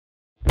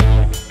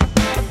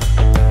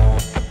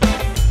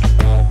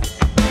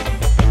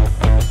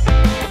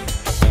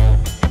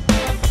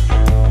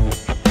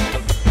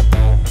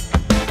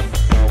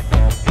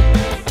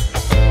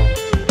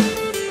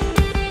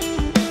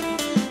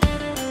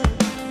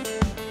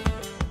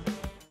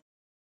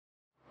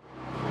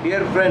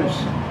Dear friends,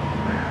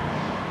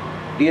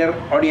 dear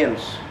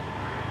audience,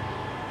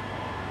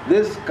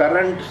 this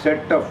current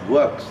set of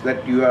works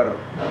that you are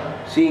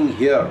seeing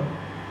here,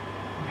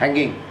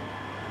 hanging,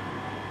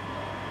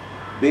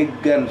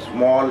 big and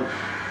small,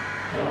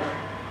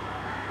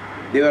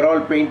 they were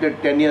all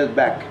painted 10 years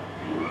back.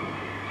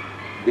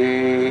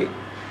 They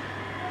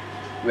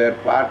were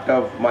part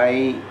of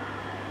my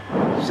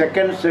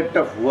second set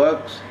of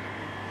works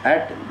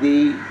at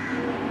the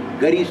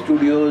Ghajini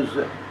Studios,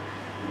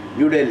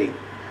 New Delhi.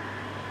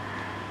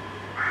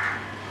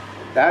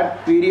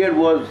 That period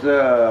was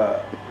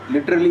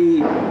literally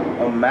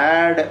a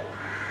mad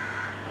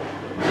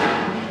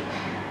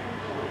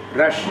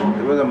rush.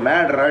 There was a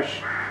mad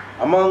rush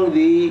among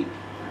the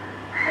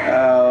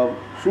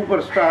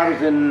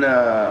superstars in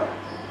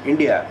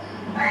India,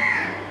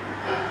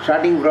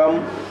 starting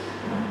from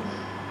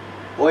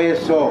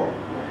OSO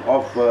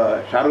of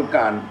Shah Rukh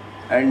Khan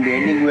and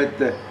ending with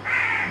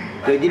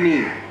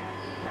Ghajini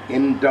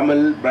in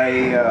Tamil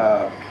by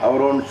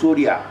our own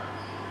Surya.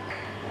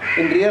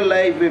 In real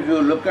life, if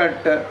you look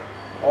at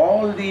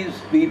all these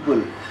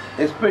people,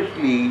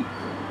 especially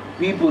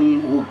people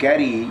who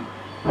carry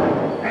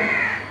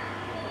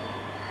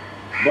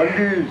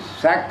bundled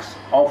sacks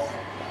of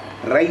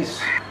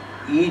rice,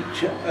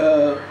 each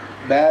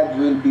bag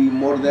will be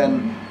more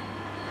than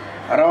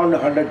around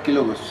 100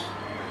 kilos.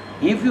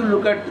 If you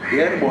look at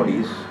their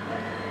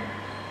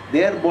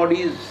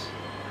bodies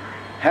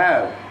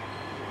have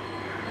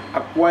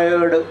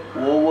acquired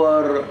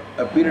over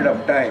a period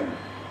of time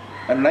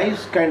a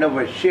nice kind of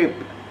a shape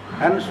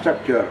and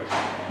structure,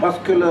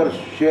 muscular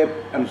shape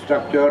and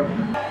structure.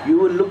 You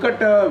will look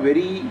at a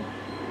very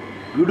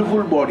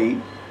beautiful body,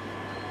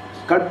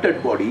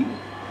 sculpted body,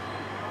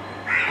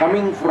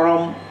 coming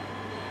from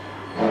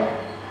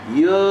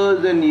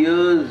years and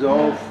years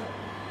of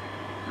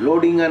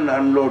loading and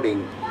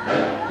unloading.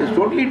 It's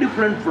totally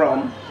different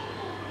from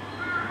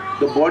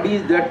the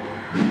bodies that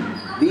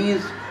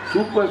these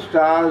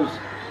superstars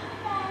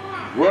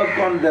work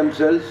on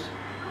themselves,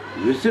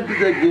 visit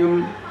the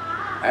gym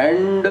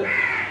and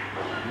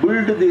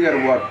build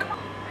their work.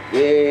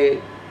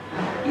 They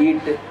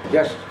eat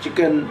just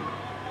chicken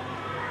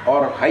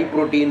or high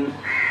protein.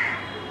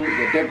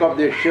 They take off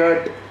their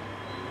shirt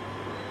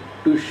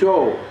to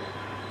show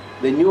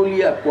the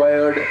newly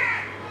acquired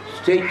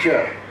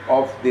stature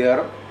of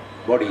their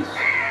bodies.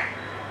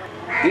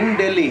 In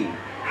Delhi,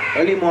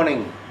 early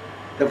morning,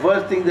 the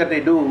first thing that I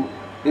do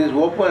is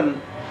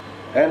open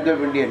Times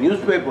of India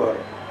newspaper,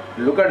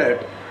 look at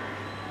it,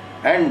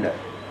 and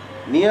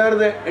near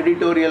the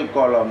editorial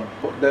column,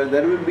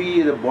 there will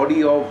be the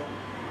body of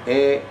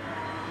a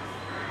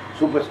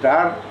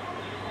superstar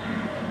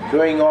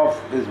showing off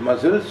his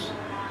muscles,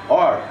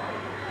 or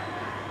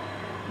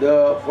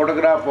the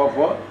photograph of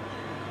a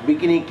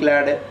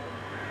bikini-clad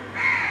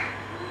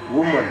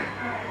woman,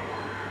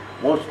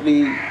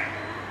 mostly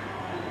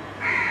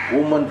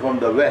woman from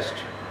the West.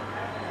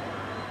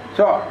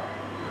 So,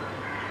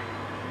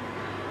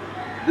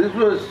 this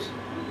was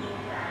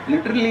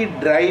literally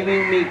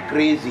driving me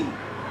crazy.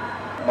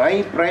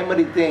 My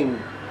primary thing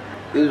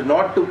is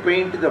not to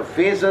paint the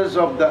faces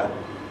of the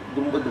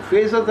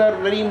faces are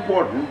very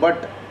important,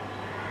 but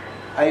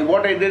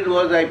what I did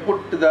was I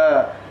put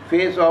the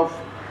face of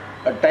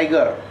a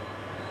tiger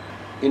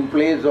in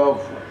place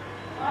of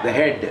the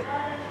head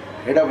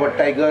of a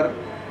tiger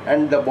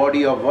and the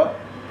body of a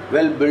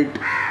well-built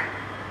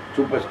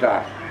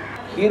superstar.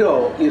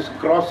 Hero is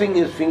crossing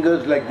his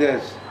fingers like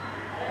this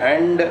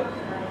and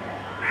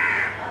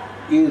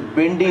is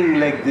bending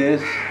like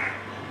this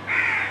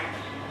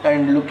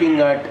and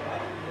looking at,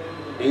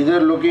 either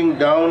looking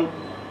down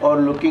or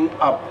looking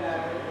up.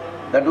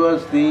 That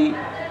was the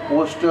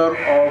poster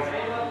of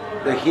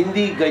the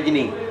Hindi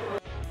Ghajini.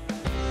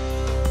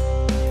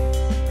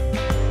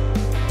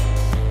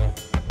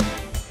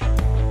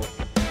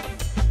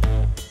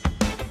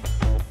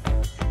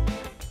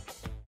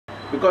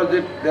 Because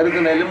there is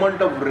an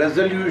element of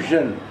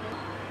resolution,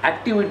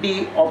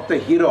 activity of the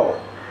hero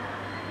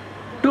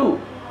to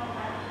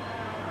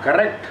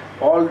correct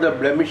all the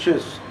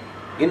blemishes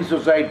in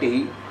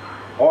society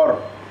or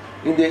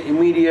in the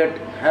immediate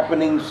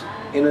happenings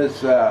in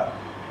his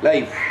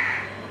life.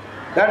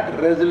 That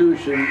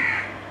resolution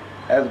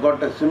has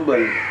got a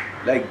symbol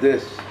like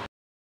this.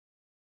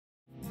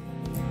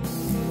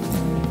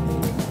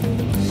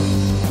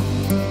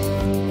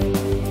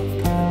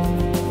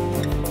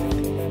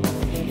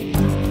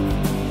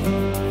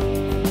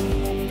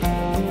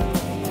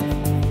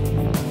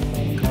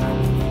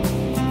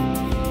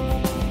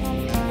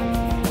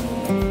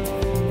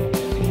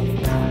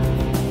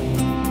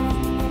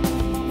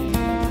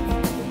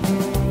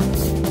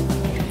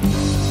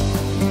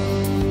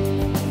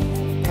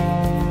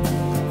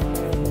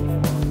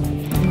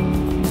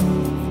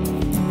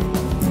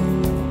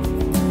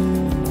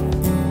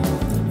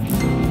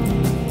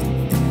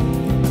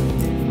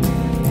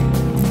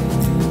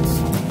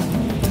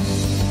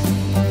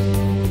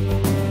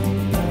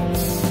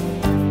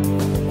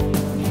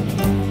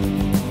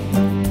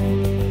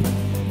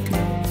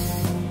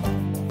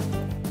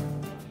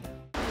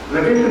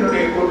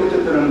 நடேஷனுடைய கோட்டு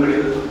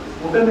சித்திரங்களில்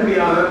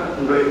உடனடியாக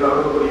உங்களை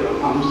கவரக்கூடிய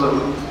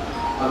அம்சம்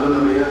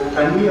அதனுடைய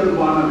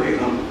தன்னியல்பான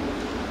வேகம்.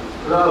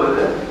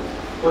 அதாவது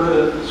ஒரு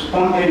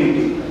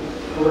spontaneity,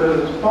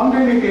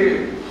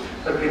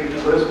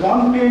 ஒரு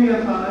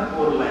ஸ்பான்டேனியஸான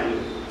ஒரு line.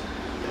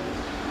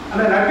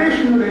 அந்த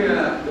நடேஷனுடைய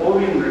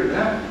ஓவியங்கள்ல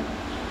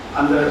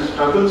அந்த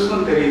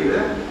ஸ்ட்ரகிள்ஸும் தெரியுது,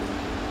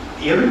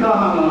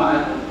 எதுக்காக நம்ம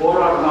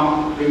போராடலாம்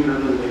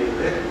அப்படிங்கிறதும்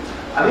தெரியுது.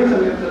 அதே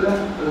சமயத்தில்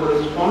ஒரு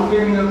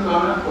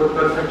ஸ்பான்டேனியஸான ஒரு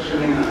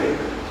பெர்ஃபெக்ஷனையும்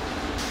அடையுது.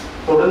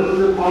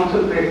 தொடர்ந்து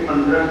கான்சென்ட்ரேட்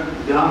பண்ணுற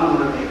தியான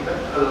முறைகளை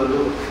அது வந்து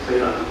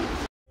செய்யலாம்.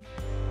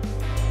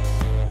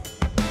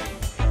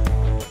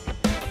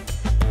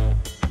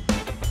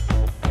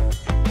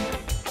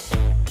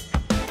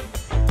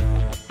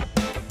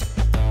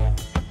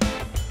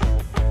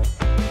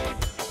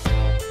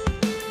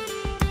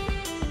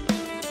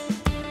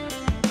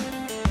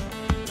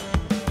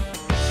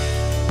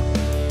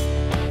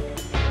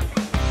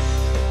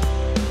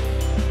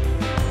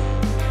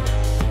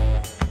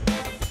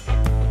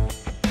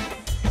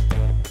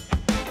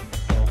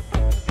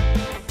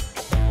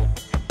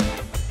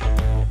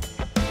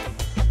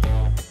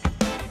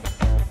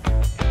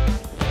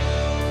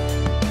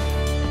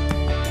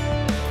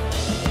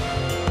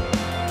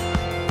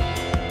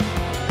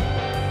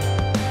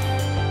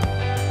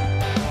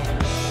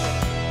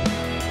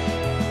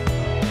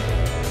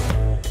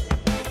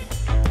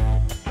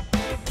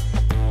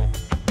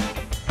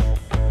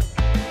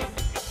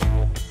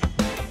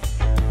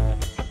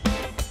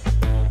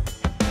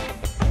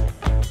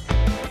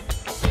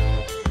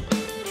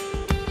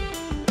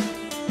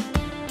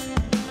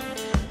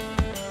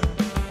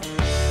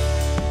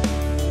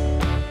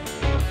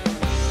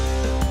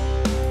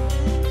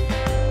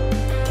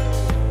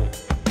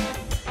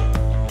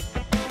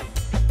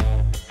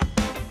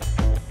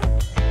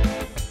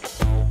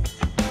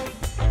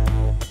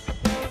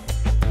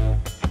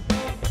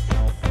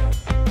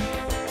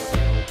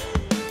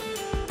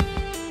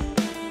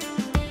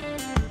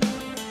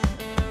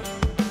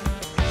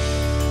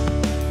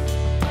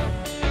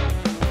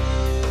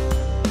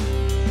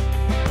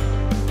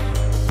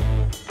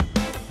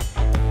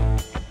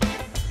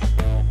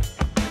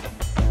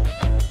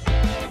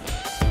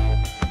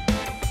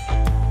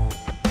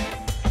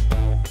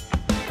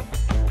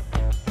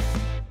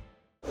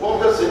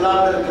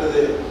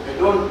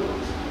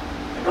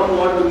 I don't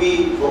want to be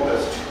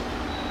focused,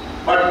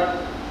 but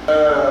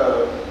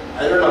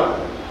I don't know.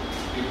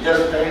 It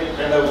just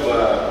kind of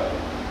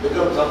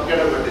becomes some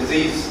kind of a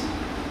disease.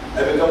 I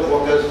become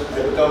focused. I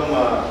become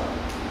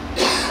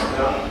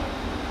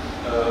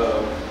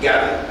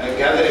I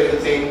gather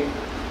everything,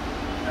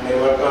 and I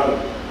work on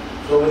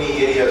so many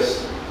areas.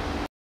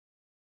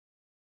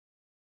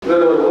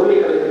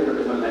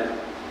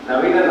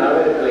 நவீன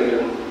நாடக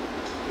கலைகளும்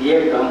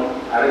இயக்கம்,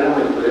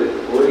 அரங்கமைப்பு,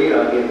 ஒலி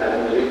ஆகிய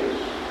தளங்களில்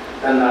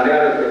தன்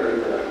அடையாளத்தை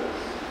படித்தவர்.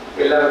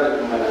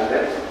 எல்லாவற்றுக்கும் மேலாக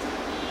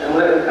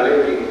தமிழக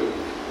கலைவெளியில்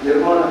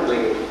நிர்மாண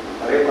கலையை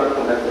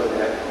மறைப்பாக்கம் மேற்கொண்ட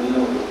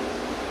முன்னோடி.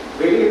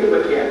 வெளியீடு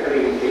பற்றிய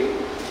அக்கறையின்றி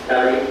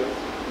கலை,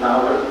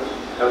 நாவல்,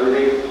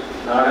 கவிதை,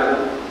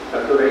 நாடகம்,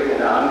 கட்டுரை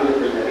என்ற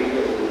ஆங்கிலத்தில் நிறைய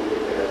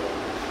எழுதியிருக்கிறார்.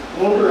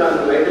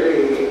 3-4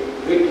 வயதிலேயே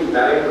வீட்டின்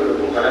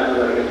தலைவர்களுக்கும்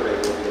படங்கள் வரையப்பட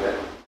இருக்கிறார்.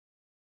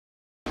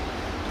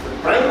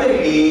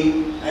 Primarily,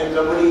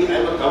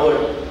 I'm a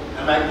coward.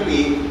 I'm actually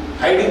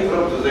hiding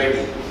from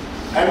society,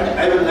 and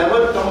I will never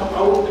come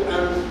out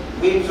and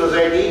meet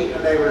society,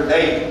 and I will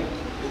die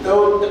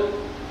without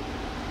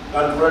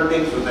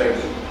confronting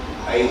society.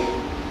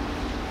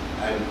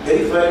 I'm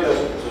terrified of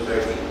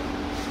society.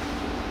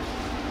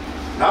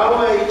 Now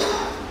I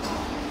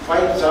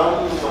find some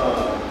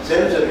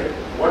sense in it.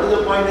 What is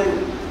the point in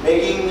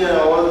making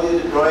all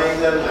these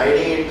drawings and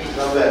hiding it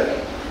somewhere?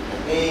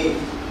 Let me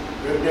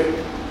print it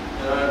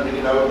and bring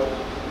it out.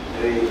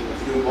 Very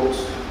few books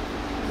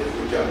in the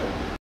future.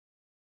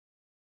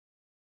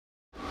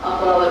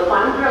 அப்போ அவர்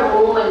பண்ற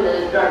movement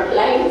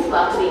lines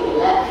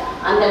பார்க்குறீங்கல்ல,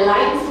 அந்த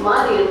lines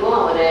மாதிரி இருக்கும்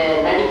அவர்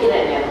நடிக்கிற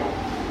நேரம்.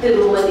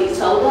 திருமதி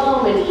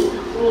சௌதாமணி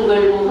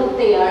உங்கள்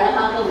முகத்தை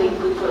அழகாக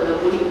வைத்துக் கொள்ள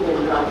முடியும்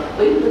என்றால்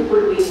வைத்துக்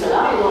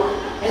கொள்வீர்களா?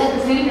 எனக்கு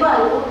சிரிப்பா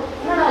இருக்கும்.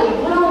 என்னடா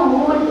இவ்வளவு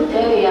மூவ்மெண்ட்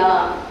தேவையா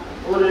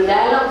ஒரு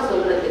டயலாக்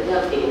சொல்றதுக்கு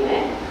அப்படின்னு.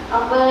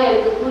 அப்போ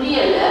எனக்கு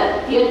புரியலை,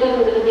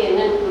 தியேட்டருங்கிறது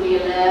என்னன்னு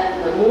புரியலை,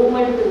 இந்த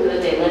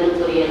மூமெண்ட்டுங்கிறது என்னன்னு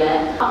புரியலை.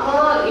 அப்போ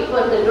இப்போ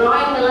இந்த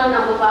டிராயிங் எல்லாம்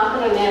நம்ம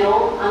பார்க்குற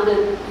நேரம் அந்த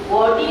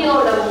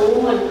பாடியோட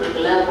மூமெண்ட்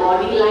இருக்குல்ல,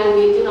 பாடி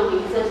லாங்குவேஜ் நம்ம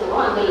ஈஸியாக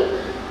சொல்லுவோம்.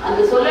 அந்த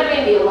சொல்ல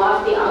வேண்டிய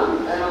வார்த்தை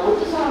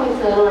முத்துசாமி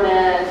சாரோட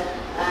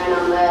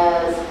நம்ம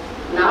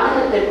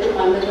நாடகத்தை எடுத்து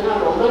பண்ணுறதுன்னா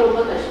ரொம்ப ரொம்ப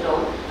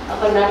கஷ்டம்.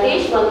 அப்போ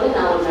நட்டேஷ் வந்து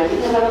நான் ஒரு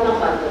நடிகராக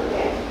தான்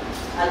பார்த்துருக்கேன்.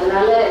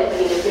 அதனால இப்போ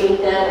நீங்கள்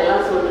பெயிண்டர்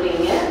எல்லாம்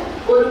சொல்கிறீங்க.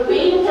 ஒரு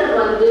பெயிண்டர்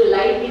வந்து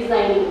லைட்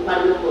டிசைனிங்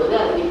பண்ணும்போது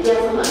அது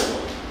வித்தியாசமாக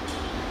இருக்கும்.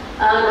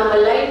 நம்ம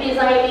லைட்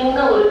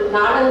டிசைனிங்னு ஒரு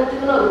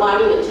நாடகத்துக்குன்னு ஒரு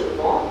பாணி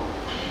வச்சுருப்போம்.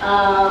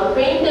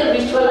 பெயிண்டர்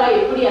விஷுவலாக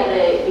எப்படி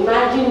அதை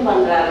இமேஜின்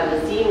பண்ணுறாரு, அந்த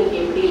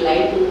சீனுக்கு எப்படி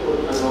லைட்டிங்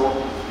கொடுக்கணும்.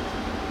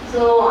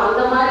 ஸோ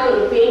அந்த மாதிரி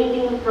ஒரு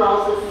பெயிண்டிங்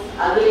ப்ராசஸ்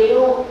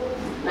அதுலேயும்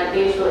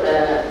நட்டேஷோட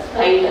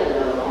ஸ்டைல்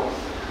அதில் வரும்.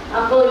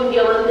 அப்போ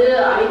இங்கே வந்து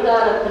அனிதா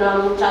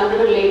ரத்னம்,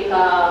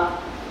 சந்திரலேகா,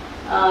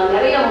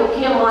 நிறைய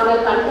முக்கியமான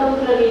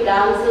கண்டெம்பரரி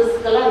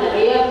டான்சஸ்க்கெல்லாம்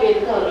நிறைய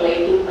பேருக்கு அவர்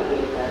லைட்டிங்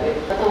பண்ணியிருக்காரு.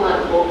 சுத்தமாக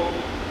இருக்கும்.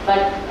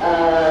 பட்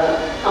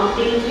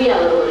கம்ப்ளீட்லி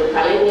அவர் ஒரு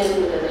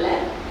கலைஞர்ன்றதுல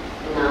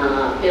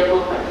நான்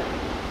பெருமைப்படுறேன்.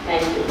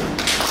 Thank you.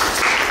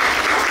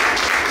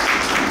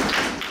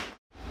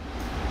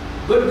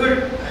 Good, good.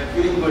 I'm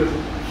feeling good.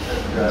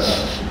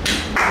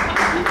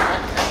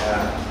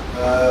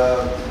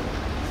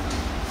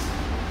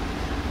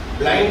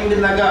 Blind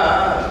naga,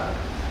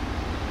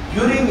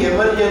 during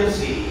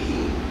emergency,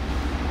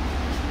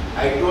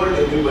 I told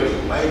everybody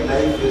my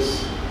life is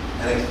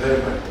an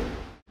experiment.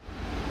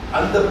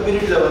 At the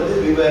period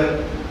we were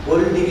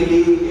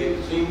politically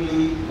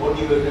extremely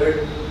motivated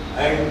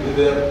and we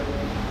were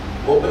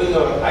opening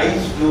our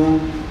eyes to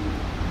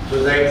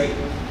society.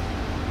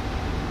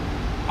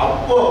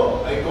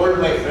 I told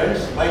my friends,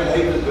 my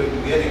life is going to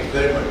be an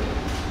experiment.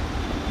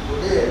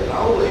 Today,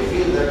 now I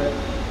feel that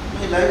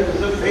my life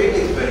is a failed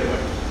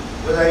experiment.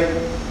 Because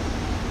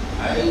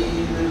I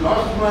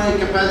lost my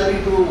capacity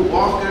to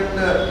walk and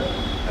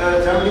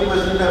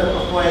 70%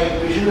 of my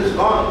vision is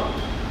gone.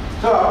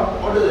 So,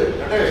 what is it?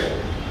 Natesh?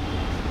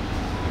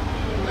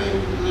 Life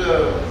is a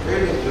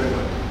failed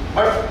experiment.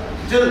 But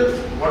still,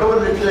 whatever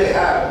little I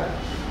have,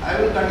 I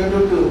will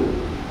continue to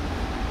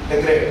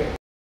decorate.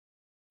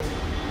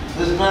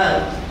 This man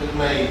is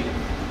my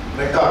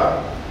mentor.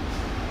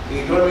 He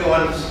told me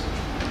once,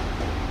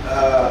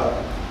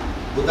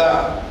 Buddha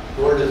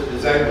told his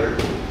disciple,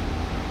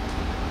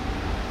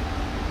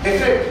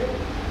 decorate.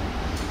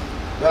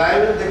 So I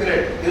will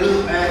decorate. Till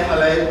I am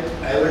alive,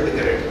 I will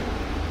decorate.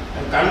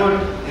 And convert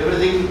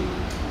everything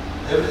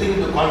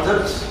into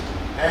concepts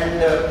and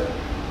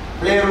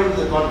play around with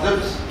the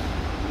concepts.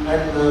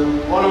 And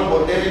column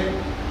pote,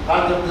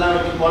 concept la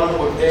vechi column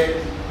pote,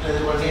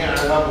 idu panni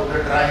alaga pote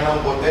drawing la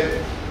pote.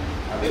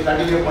 அப்படியே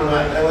continue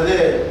பண்ணுவேன். எனக்கு வந்து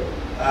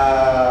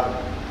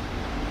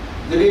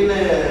திடீர்னு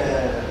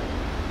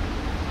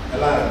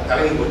எல்லாம்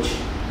கலங்கி போச்சு.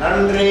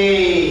 நன்றி.